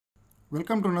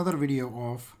Welcome to another video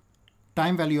of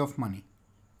time value of money.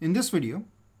 In this video,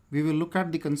 we will look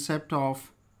at the concept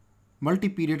of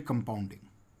multi-period compounding.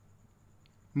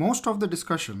 Most of the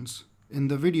discussions in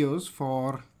the videos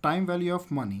for time value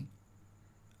of money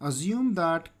assume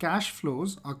that cash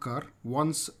flows occur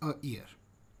once a year.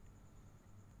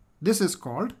 This is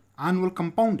called annual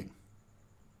compounding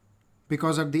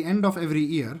because at the end of every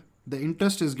year, the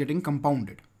interest is getting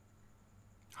compounded.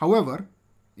 However,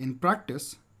 in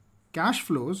practice, cash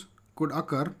flows could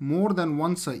occur more than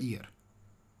once a year.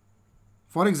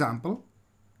 For example,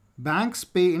 banks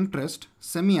pay interest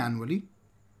semi-annually.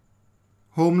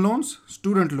 Home loans,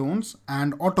 student loans,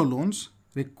 and auto loans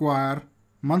require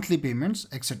monthly payments,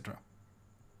 etc.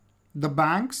 The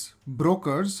banks,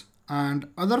 brokers, and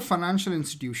other financial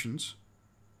institutions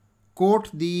quote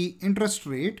the interest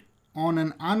rate on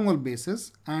an annual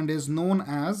basis and is known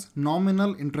as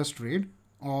nominal interest rate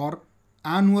or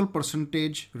annual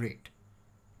percentage rate.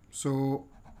 So,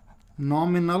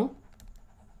 nominal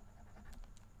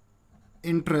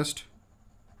interest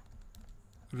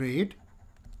rate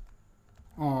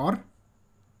or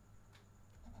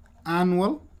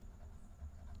annual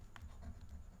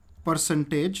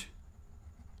percentage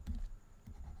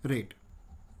rate,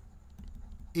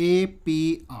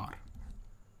 APR.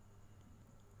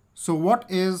 So what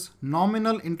is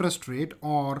nominal interest rate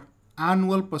or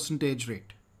annual percentage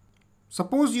rate?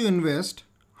 Suppose you invest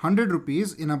 100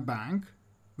 rupees in a bank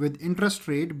with interest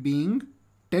rate being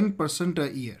 10%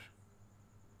 a year,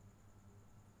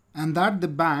 and that the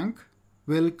bank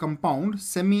will compound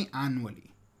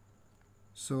semi-annually.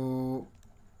 So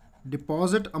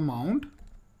deposit amount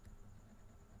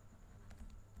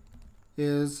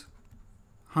is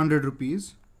 100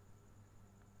 rupees.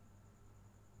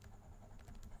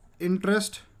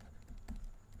 Interest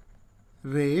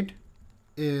rate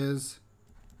is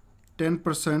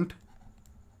 10%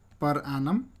 per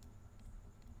annum,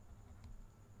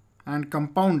 and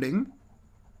compounding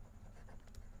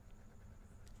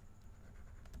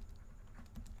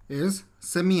is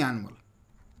semi-annual.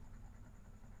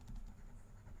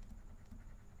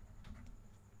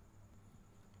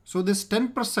 So this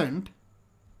 10%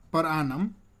 per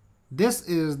annum, this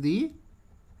is the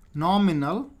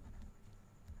nominal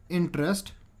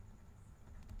interest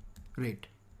rate.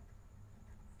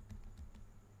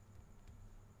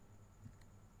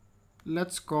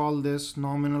 Let's call this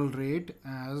nominal rate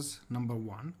as number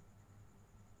 1.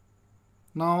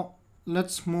 Now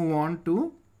let's move on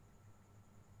to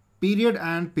period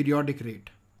and periodic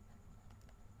rate.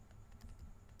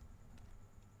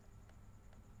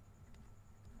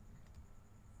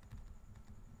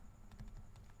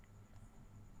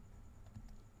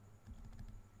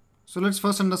 So let's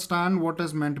first understand what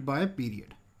is meant by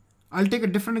period. I'll take a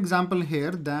different example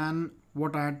here than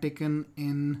what I had taken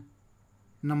in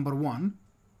number 1,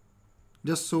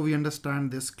 just so we understand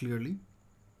this clearly.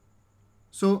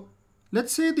 So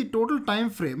let's say the total time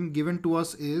frame given to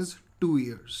us is 2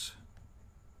 years,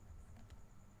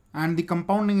 and the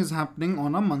compounding is happening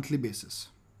on a monthly basis.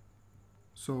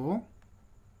 So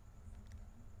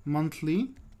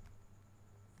monthly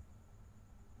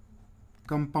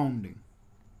compounding.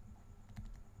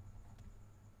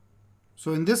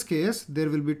 So in this case,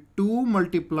 there will be 2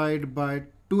 multiplied by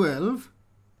 12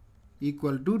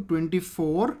 equal to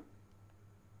 24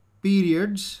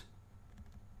 periods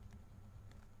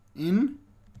in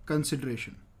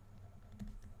consideration.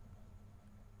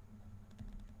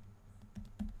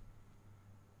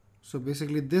 So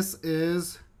basically this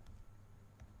is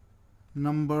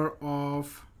number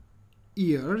of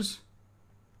years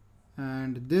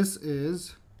and this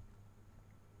is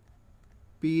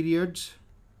periods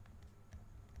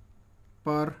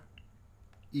per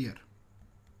year.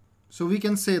 So we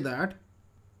can say that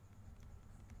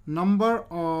number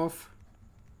of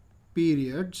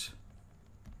periods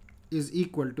is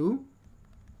equal to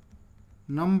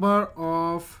number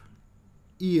of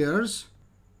years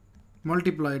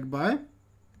multiplied by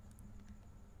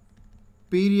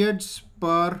periods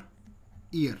per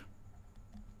year.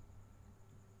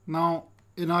 Now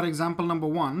in our example number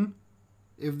 1,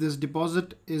 if this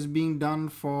deposit is being done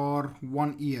for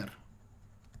 1 year,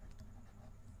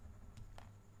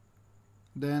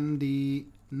 then the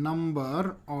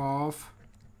number of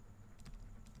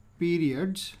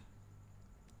periods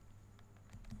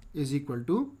is equal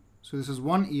to, so this is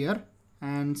 1 year,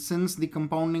 and since the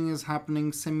compounding is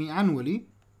happening semi-annually,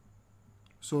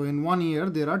 so in 1 year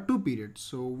there are 2 periods,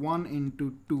 so 1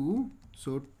 into 2,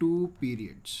 so 2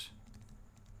 periods.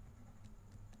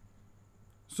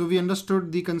 So we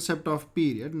understood the concept of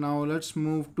period. Now let's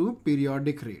move to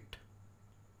periodic rate.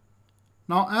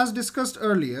 Now as discussed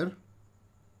earlier,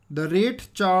 The rate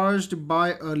charged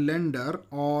by a lender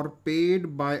or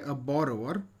paid by a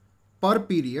borrower per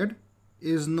period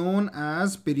is known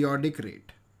as periodic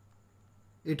rate.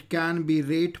 It can be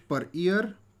rate per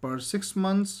year, per 6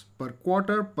 months, per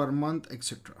quarter, per month,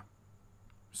 etc.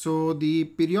 So the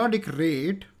periodic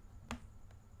rate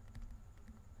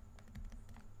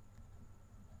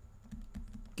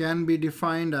can be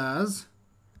defined as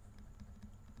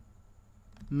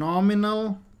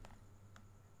nominal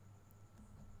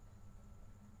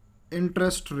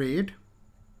interest rate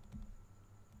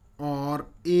or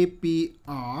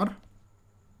APR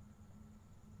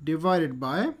divided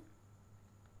by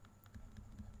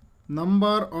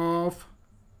number of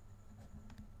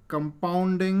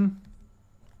compounding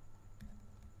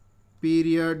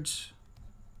periods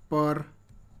per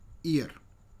year.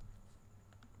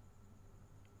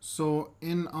 So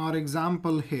in our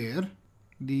example here,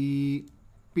 the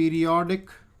periodic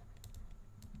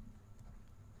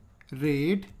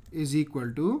rate is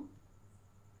equal to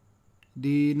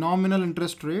the nominal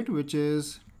interest rate, which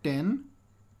is 10,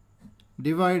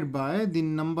 divided by the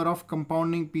number of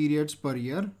compounding periods per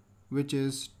year, which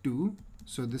is 2.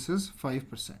 So this is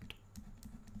 5%.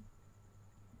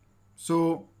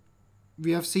 So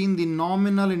we have seen the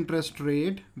nominal interest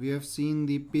rate, we have seen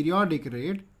the periodic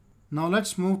rate. Now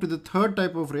let's move to the third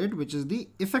type of rate, which is the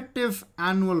effective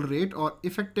annual rate or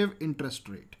effective interest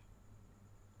rate.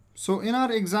 So in our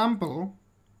example,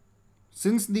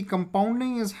 since the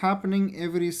compounding is happening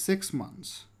every 6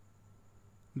 months,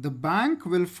 the bank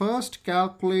will first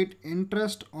calculate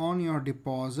interest on your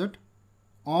deposit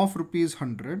of rupees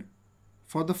 100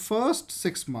 for the first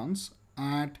 6 months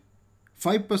at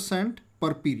 5%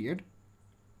 per period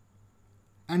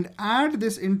and add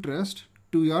this interest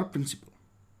to your principal.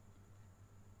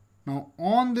 Now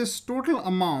on this total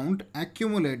amount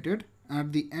accumulated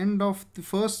at the end of the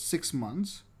first 6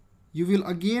 months, you will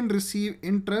again receive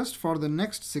interest for the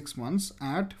next 6 months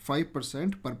at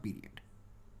 5% per period.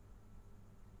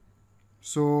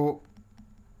 So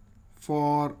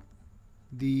for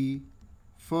the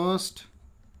first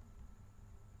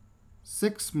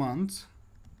 6 months,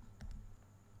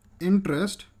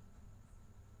 interest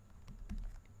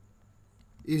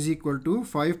is equal to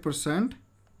 5%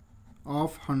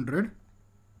 of 100,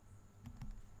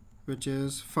 which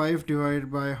is 5 divided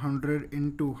by 100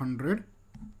 into 100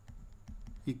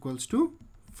 equals to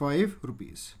 5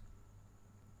 rupees.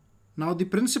 Now the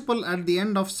principal at the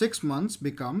end of 6 months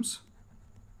becomes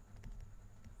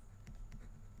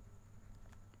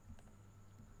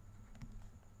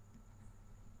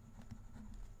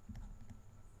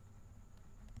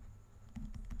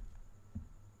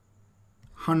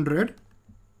 $100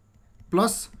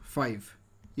 plus 5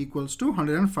 equals to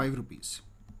 105 rupees.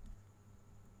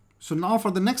 So now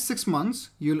for the next 6 months,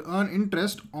 you'll earn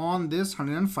interest on this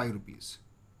 105 rupees.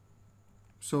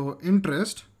 So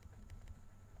interest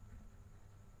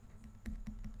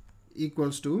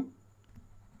equals to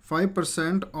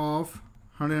 5% of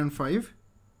 105.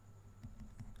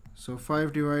 So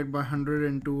 5 divided by 100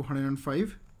 into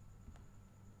 105.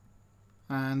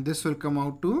 And this will come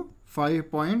out to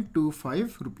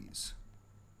 5.25 rupees.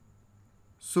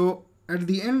 So at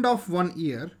the end of 1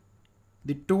 year,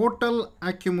 the total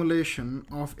accumulation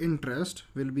of interest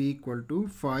will be equal to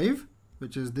 5,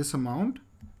 which is this amount,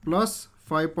 plus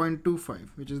 5.25,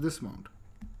 which is this amount,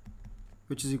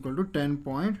 which is equal to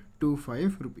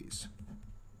 10.25 rupees.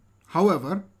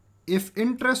 However, if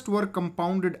interest were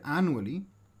compounded annually,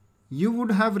 you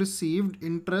would have received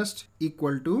interest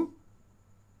equal to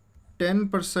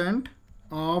 10%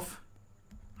 of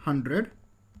 100,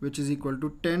 which is equal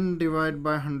to 10 divided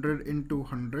by 100 into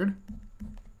 100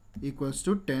 equals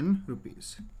to 10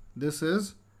 rupees. This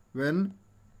is when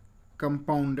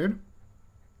compounded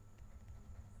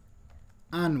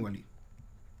annually.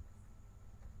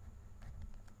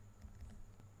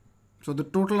 So the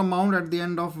total amount at the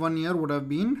end of 1 year would have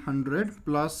been 100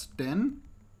 plus 10,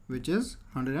 which is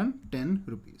 110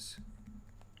 rupees.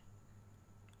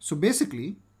 So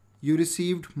basically, you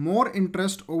received more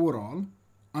interest overall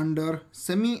under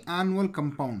semi-annual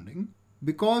compounding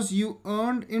because you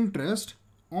earned interest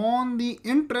on the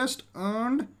interest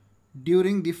earned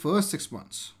during the first 6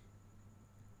 months.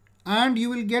 And you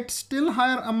will get still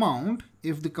higher amount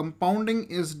if the compounding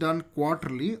is done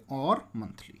quarterly or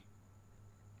monthly.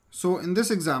 So in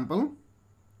this example,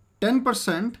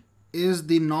 10% is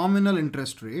the nominal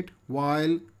interest rate,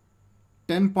 while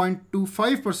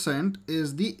 10.25%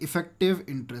 is the effective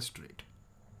interest rate.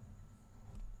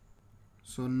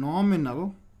 So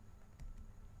nominal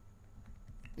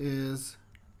is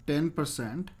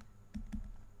 10%,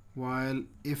 while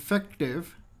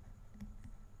effective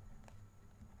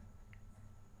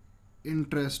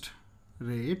interest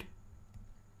rate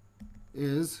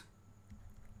is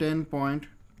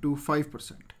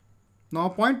 10.25%. Now, a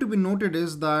point to be noted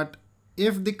is that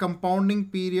if the compounding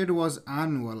period was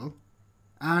annual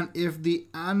and if the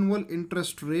annual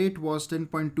interest rate was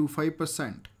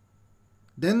 10.25%,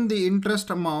 then the interest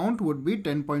amount would be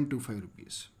 10.25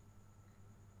 rupees.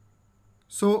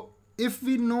 So if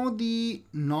we know the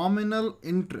nominal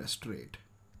interest rate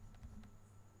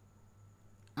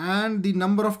and the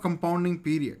number of compounding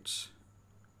periods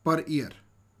per year,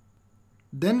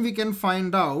 then we can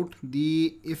find out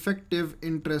the effective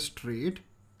interest rate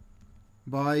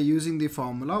by using the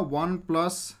formula 1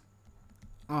 plus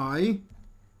I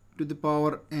to the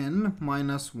power n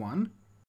minus 1